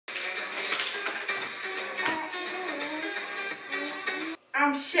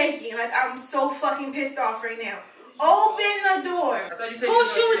I'm shaking. Like, I'm so fucking pissed off right now. Open the door.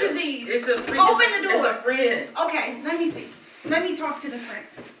 Whose shoes is these? It's a friend. Open the door. It's a friend. Okay, let me see. Let me talk to the friend.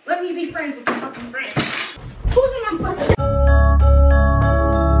 Let me be friends with the fucking friend. Who's in my fucking...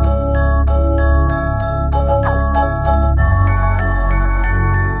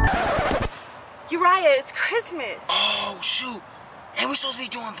 Uriah, it's Christmas. Oh, shoot. Ain't we supposed to be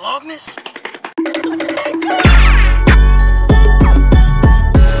doing Vlogmas?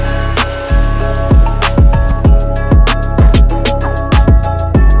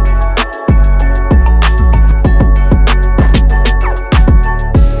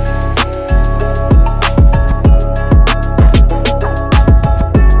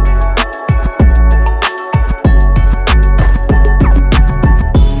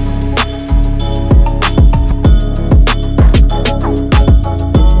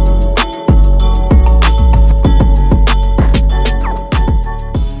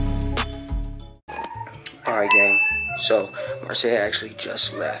 Alright, gang. So, Marseille actually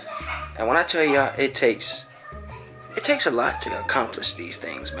just left. And when I tell y'all, it takes a lot to accomplish these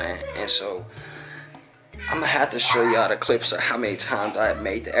things, man. And so, I'm gonna have to show y'all the clips of how many times I have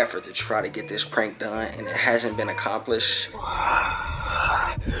made the effort to try to get this prank done, and it hasn't been accomplished.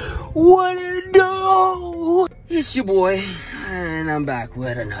 What it do? It's your boy, and I'm back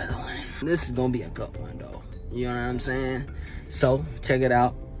with another one. This is gonna be a good one, though. You know what I'm saying? So, check it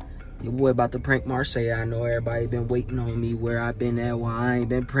out. Your boy about to prank Marseille. I know everybody been waiting on me where I've been at. Well, I ain't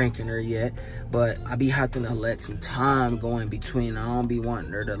been pranking her yet. But I be having to let some time go in between. I don't be wanting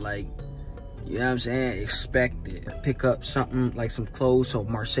her to, like, you know what I'm saying, expect it. Pick up something like some clothes so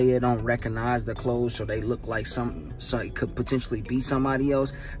Marseille don't recognize the clothes so they look like something, so it could potentially be somebody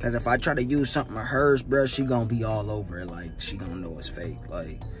else. Because if I try to use something of hers, bro, she gonna be all over it. Like, she gonna know it's fake.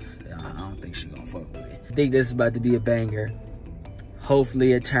 Like, I don't think she gonna fuck with it. I think this is about to be a banger.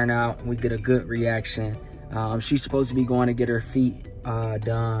 Hopefully it turn out and we get a good reaction. She's supposed to be going to get her feet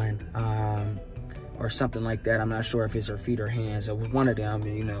done or something like that. I'm not sure if it's her feet or hands. It was one of them,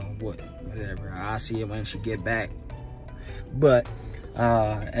 you know, whatever. I'll see it when she get back. But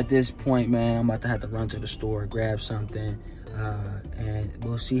at this point, man, I'm about to have to run to the store, grab something, and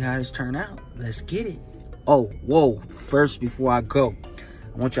we'll see how this turn out. Let's get it. Oh, whoa. First, before I go,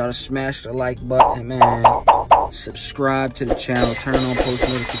 I want y'all to smash the like button, man. Subscribe to the channel, turn on post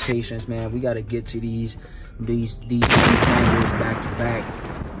notifications, man. We gotta get to these bangers back to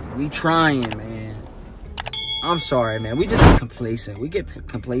back. We trying, man. I'm sorry, man. We just get complacent. We get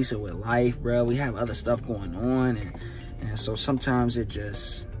complacent with life, bro. We have other stuff going on, and so sometimes it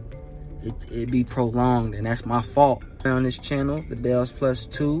be prolonged, and that's my fault. On this channel, the Bells Plus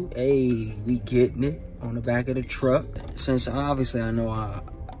 2, hey, we getting it on the back of the truck. Since obviously I know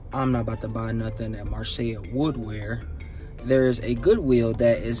I'm not about to buy nothing that Marseille would wear, there's a Goodwill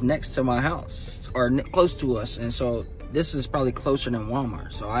that is next to my house, or close to us, and so this is probably closer than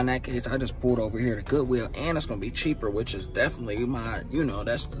Walmart. So in that case, I just pulled over here to Goodwill, and it's gonna be cheaper, which is definitely my, you know,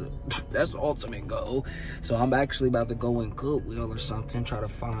 that's the ultimate goal. So I'm actually about to go in Goodwill or something, try to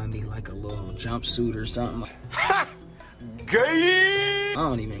find me like a little jumpsuit or something. I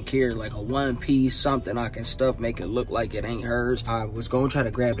don't even care, like a one piece, something I can stuff, make it look like it ain't hers. I was going to try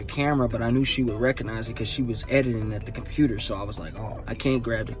to grab the camera, but I knew she would recognize it because she was editing at the computer. So I was like, oh, I can't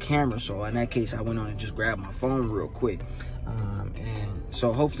grab the camera. So in that case, I went on and just grabbed my phone real quick. And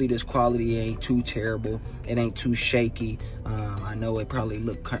so hopefully this quality ain't too terrible. It ain't too shaky. I know it probably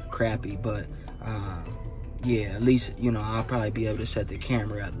looked crappy, but yeah, at least, you know, I'll probably be able to set the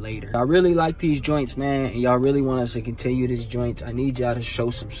camera up later. I really like these joints, man, and y'all really want us to continue these joints. I need y'all to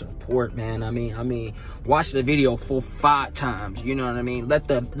show some support, man. I mean, watch the video full 5 times, you know what I mean? Let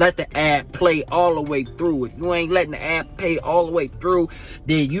the ad play all the way through. If you ain't letting the ad play all the way through,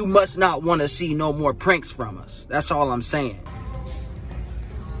 then you must not want to see no more pranks from us. That's all I'm saying.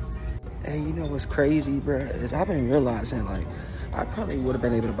 Hey, you know what's crazy, bro, is I've been realizing, like, I probably would have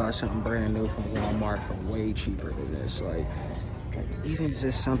been able to buy something brand new from Walmart for way cheaper than this. Like even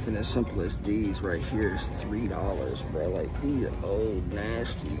just something as simple as these right here is $3, bro. Like, these old,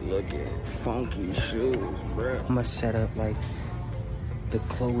 nasty looking, funky shoes, bro. I'm gonna set up like the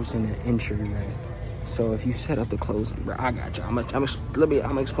closing and entry, right? So if you set up the closing, bro, I got y'all. I'm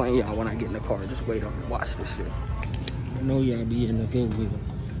gonna explain y'all when I get in the car. Just wait on me, watch this shit. I know y'all be in the Goodwill.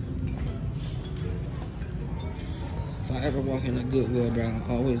 If I ever walk in a Goodwill, bro,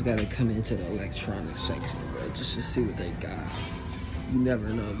 I always gotta come into the electronics section, bro, just to see what they got. You never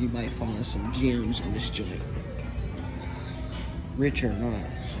know, you might find some gems in this joint. Rich or not,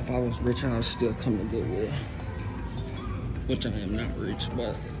 if I was rich, I would still come to Goodwill. Which I am not rich,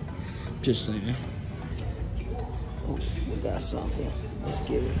 but just saying. Oh, we got something. Let's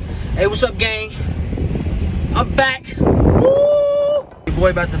get it. Hey, what's up, gang? I'm back. Woo! Your boy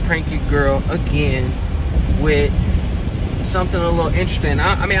about to prank your girl again with something a little interesting.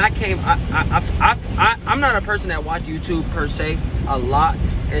 I'm not a person that watch YouTube per se a lot,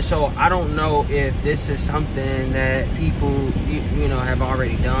 and so I don't know if this is something that people you know have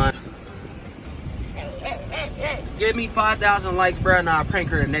already done. Give me 5,000 likes, bro, and I'll prank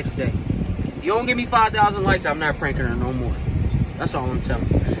her the next day. If you don't give me 5,000 likes, I'm not pranking her no more. That's all I'm telling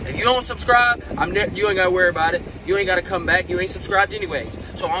you. If you don't subscribe, you ain't gotta worry about it. You ain't gotta come back. You ain't subscribed anyways.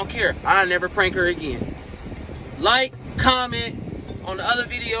 So I don't care. I'll never prank her again. Like, comment on the other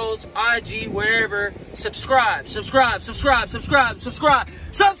videos, IG, wherever. Subscribe.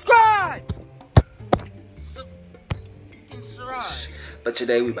 But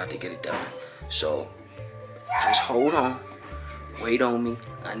today we about to get it done. So just hold on. Wait on me.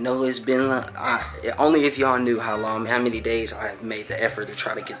 I know it's been only if y'all knew how many days I have made the effort to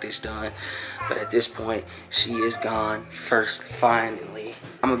try to get this done. But at this point, she is gone. Finally.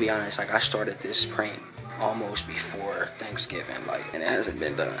 I'm gonna be honest, like I started this prank almost before Thanksgiving, and it hasn't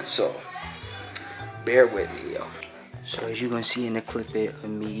been done. So bear with me, yo. So as you gonna see in the clip of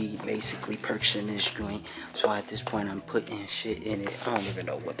me basically purchasing this joint. So at this point I'm putting shit in it. I don't even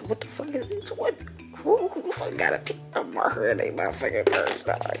know what the fuck is this? Who the fuck got a marker in their motherfucking purse?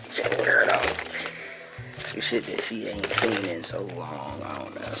 Like shit weirdo. Some shit that she ain't seen in so long. I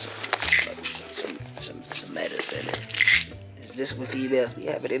don't know. Like some medicine. Is this what females be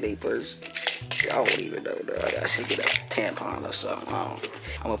having in their purse? I don't even know, dog. I should get a tampon or something. I'm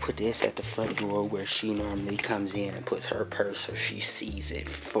gonna put this at the front door where she normally comes in and puts her purse so she sees it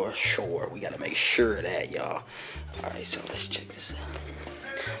for sure. We gotta make sure of that, y'all. Alright, so let's check this out.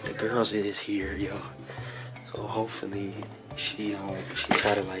 The girls is here, yo. So hopefully she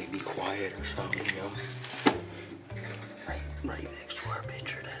try to like be quiet or something, yo. Right next to her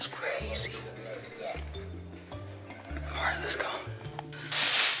picture. That's crazy. Alright, let's go.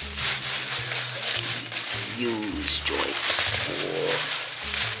 Use joint.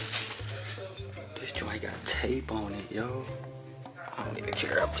 This joint got tape on it, yo. I don't even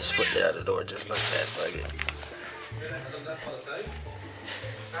care. I'm just putting it out the door just like that. Fuck it.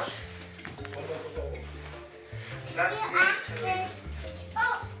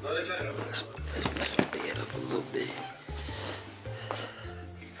 Let's mess the bed up a little bit.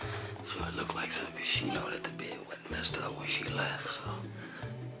 So it look like something, cause she know that the bed wasn't messed up when she left. So,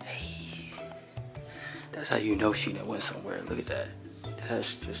 hey. That's how you know she done went somewhere. Look at that.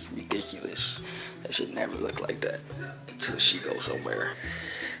 That's just ridiculous. That should never look like that until she goes somewhere.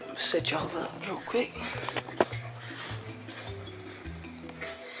 I'm gonna set y'all up real quick.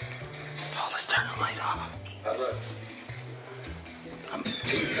 Oh, let's turn the light on.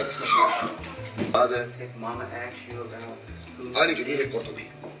 If mama asks you about who's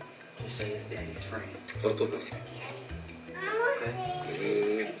just say it's daddy's friend. Okay.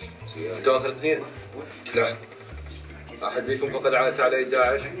 انتوا اخر اثنين؟ لا. احد فيكم فقد عاش على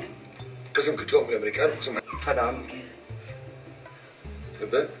 11؟ قسم كلهم الامريكان وقسم هذا عم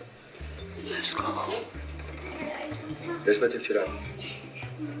تبى؟ Let's go. ليش ما تبكي لعب؟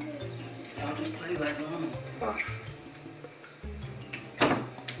 I'll just play like normal.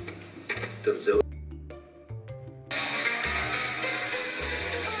 تمزوج.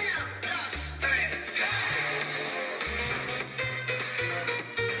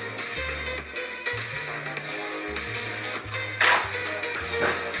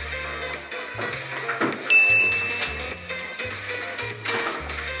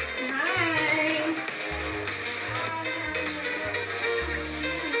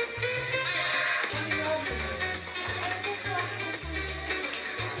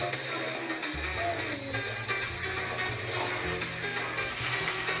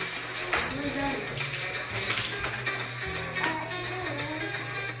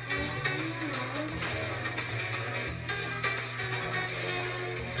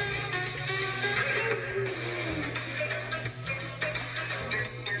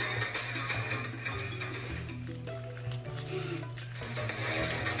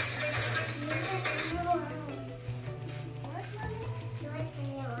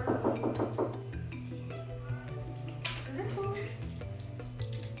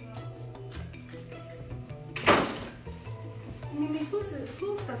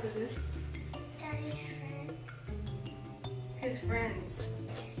 Whose stuff is this? Daddy's friends. His friends.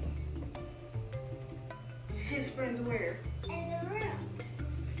 His friends where? In the room.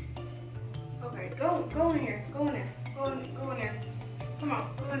 Okay, go in here. Go in there. Go in there. Come on,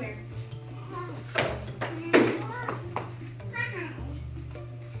 go in there.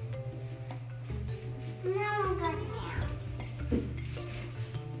 No, but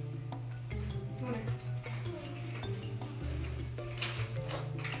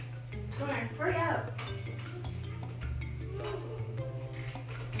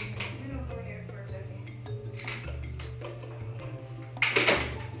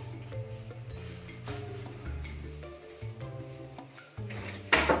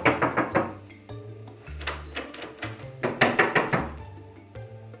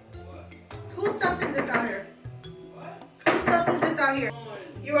Whose stuff is this out here? What? Whose stuff is this out here?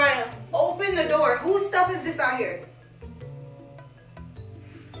 Uriah, open the door. Whose stuff is this out here?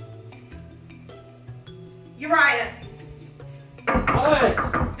 Uriah.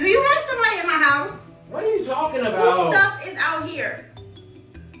 What? Do you have somebody in my house? What are you talking about? Whose stuff is out here?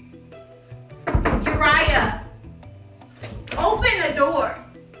 Uriah. Open the door.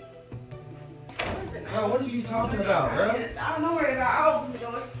 Bro, what are you talking about, bro? Don't worry about it. I'll open the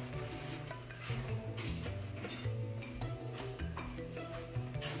door.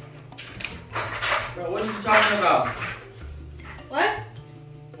 Bro, what are you talking about? What?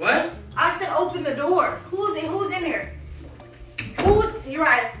 What? I said open the door. Who's in there? You're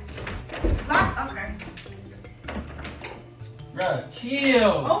right. Lock. Okay. Bro,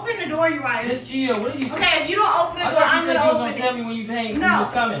 chill. Open the door, Uriah. Just chill. What are you? Okay, if you don't open the door, I'm gonna you open was it. tell me when you came. No. You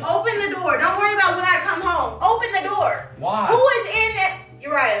was coming. Open the door. Don't worry about when I come home. Open the door. Why? Who is in it?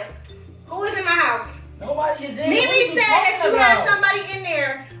 Uriah. Who is in my house? Nobody is in. Mimi said that you had somebody in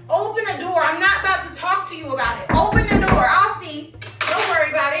there. Open the door. I'm not about to talk to you about it. Open the door. I'll see. Don't worry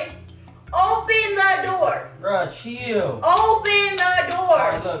about it. Open the door. Bro, chill. Open the door.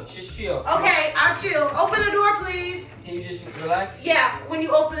 Alright, look, just chill. Okay, I'll chill. Open the door, please. Can you just relax? Yeah, when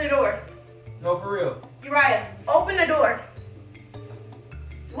you open the door. No, for real. Uriah, open the door.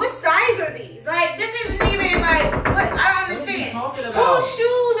 What size are these? Like, this isn't even like, what? I don't understand. What are you talking about? Whose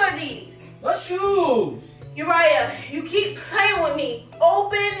shoes are these? What shoes? Uriah, you keep playing with me.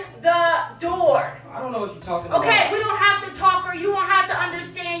 Open the door. I don't know what you're talking about. Okay, we don't have to talk or you won't have to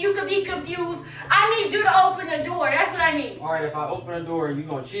understand. You could be confused. I need you to open the door. That's what I need. Alright, if I open the door, you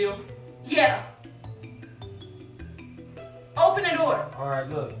gonna chill? Yeah. Open the door. Alright,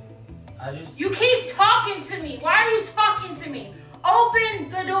 look. You keep talking to me. Why are you talking to me? Open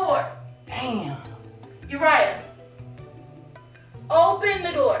the door. Damn. Uriah. Open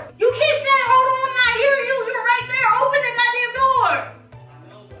the door. You keep saying, hold on, I hear you. You're right there. Open the goddamn door.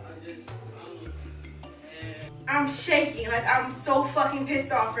 I'm shaking. Like, I'm so fucking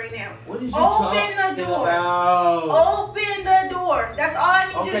pissed off right now. What is you Open talking the door. about? Open the door. That's all I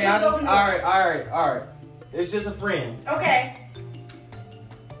need you to do is open the door. Alright. It's just a friend. Okay.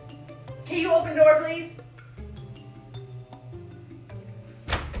 Can you open the door, please?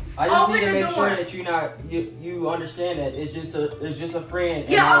 I just Open need to the make door. sure that you understand that it's just a friend.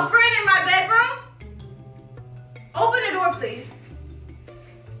 Yeah, a friend in my bedroom? Open the door, please.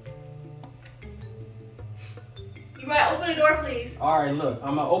 You gotta open the door, please. Alright, look,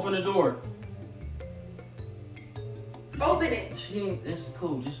 I'm gonna open the door. Open it. It's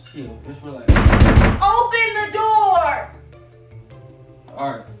cool, just chill, just relax. Open the door!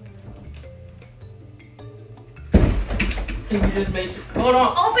 Alright. Can you just make sure? Hold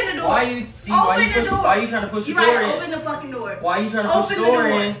on. Open the door. Why you trying to push the door in? Open the fucking door. Why are you trying to push the door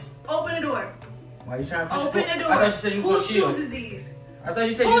in? Open the door. Why are you trying to push Open the the door? door. I thought you said you was Whose gonna shoes chill. is these? I thought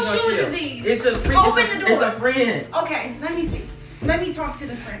you said you was Whose gonna chill. shoes is these? It's a friend. Open the door. It's a friend. Okay, let me see. Let me talk to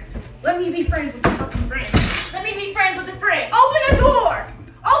the friend. Let me be friends with the fucking friend. Let me be friends with the friend. Open the door.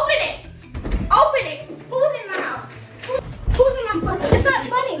 Open it. Open it. Who's in my house? Who's in my fucking shut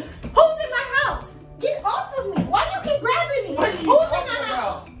money? Who's in my house? Get off of me. Why do you keep grabbing me? What are you Who's in my talking house?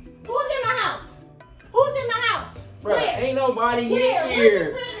 about? Who's in my house? Who's in my house? Bro, Where? ain't nobody Where? in Where's the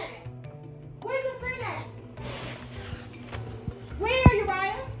here. friend at? Where's the friend at? Where,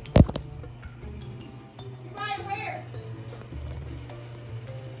 Uriah? Uriah, where?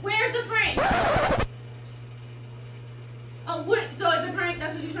 Where's the friend? Oh, what? So it's a prank?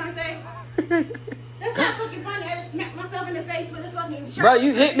 That's what you're trying to say? That's not fucking funny. I just smacked myself in the face with a fucking shirt. Bro,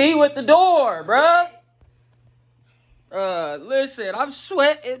 you hit me with the door, bro. Listen, I'm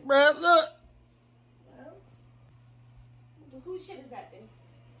sweating, bro. Look. Well, whose shit is that then?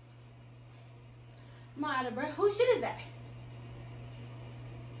 I'm out of breath. Whose shit is that?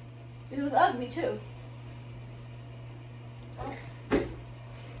 It was ugly too.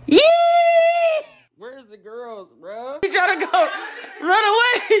 Yeah. Where's the girls, bro? She trying to go. Run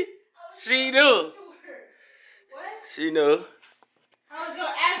away. She knew. What? She knew. I was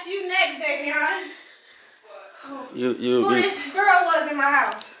gonna ask you next, Davion. You. Who this girl was in my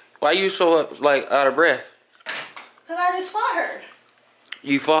house? Why you so like out of breath? Cause I just fought her.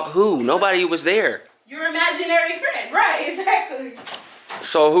 You fought who? Nobody was there. Your imaginary friend, right? Exactly.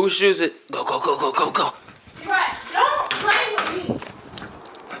 So whose shoes it? Go. Right. Don't play with me.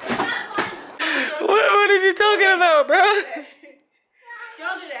 It's not fun. What are you talking about, bro?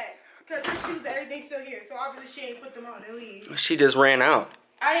 Don't do that. Cause her shoes, everything's still here. So obviously she ain't put them on and leave. She just ran out.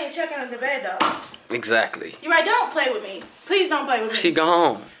 I didn't check under the bed though. Exactly. You're right. Don't play with me. Please don't play with me. She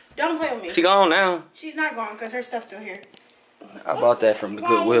gone. Don't play with me. She gone now. She's not gone because her stuff's still here. I bought that from the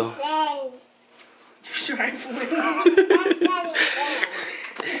Goodwill. trifling. That's Daddy's friend.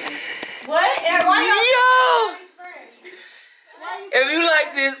 What? And why y'all Yo! friends? Why you If you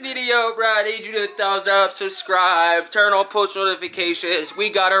like this video, bro, I need you to thumbs up, subscribe, turn on post notifications. We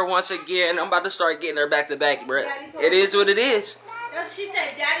got her once again. I'm about to start getting her back to back, bro. It is what it is. No, she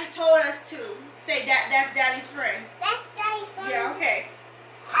said Daddy told us to say that that's Daddy's friend. That's Daddy's friend. Yeah, okay.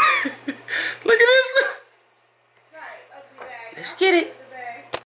 Look at this. Right, ugly bag. Let's get it.